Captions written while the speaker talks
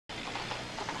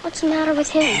What's the matter with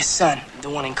him? His son, the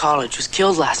one in college, was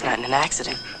killed last night in an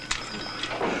accident.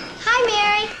 Hi,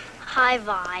 Mary. Hi,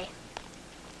 Vi.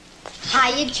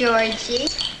 Hiya, Georgie.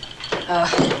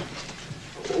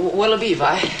 What'll it be,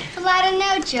 Vi? Well, I don't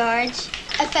know, George.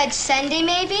 A fudge sundae,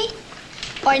 maybe?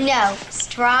 Or no,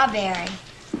 strawberry.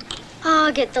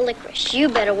 I'll get the licorice. You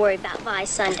better worry about Vi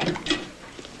Sunday.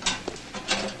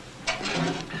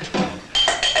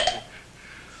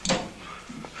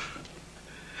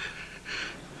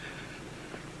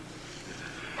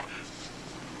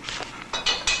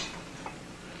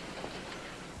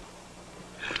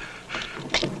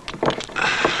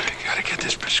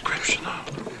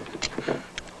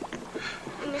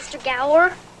 Mr.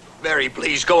 Gower? Mary,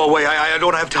 please, go away. I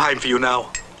don't have time for you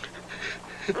now.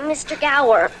 Mr.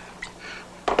 Gower.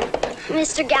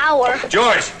 Mr. Gower.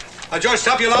 George! George,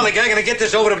 stop your lollygagging and get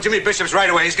this over to Jimmy Bishop's right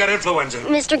away. He's got influenza.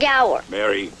 Mr. Gower.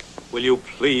 Mary, will you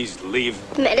please leave?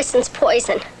 The medicine's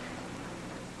poison.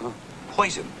 Huh?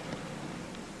 Poison?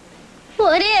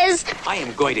 Well, it is. I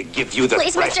am going to give you the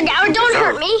Please, thrashing Mr. Gower, you don't deserve.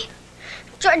 hurt me.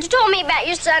 George told me about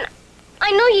your son.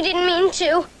 I know you didn't mean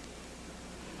to.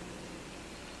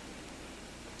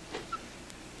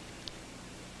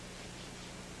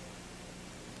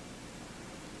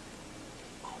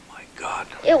 God.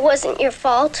 It wasn't your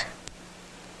fault.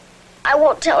 I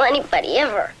won't tell anybody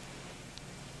ever.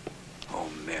 Oh,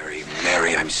 Mary,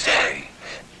 Mary, I'm sorry.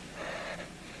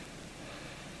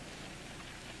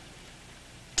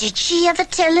 Did she ever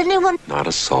tell anyone? Not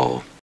a soul.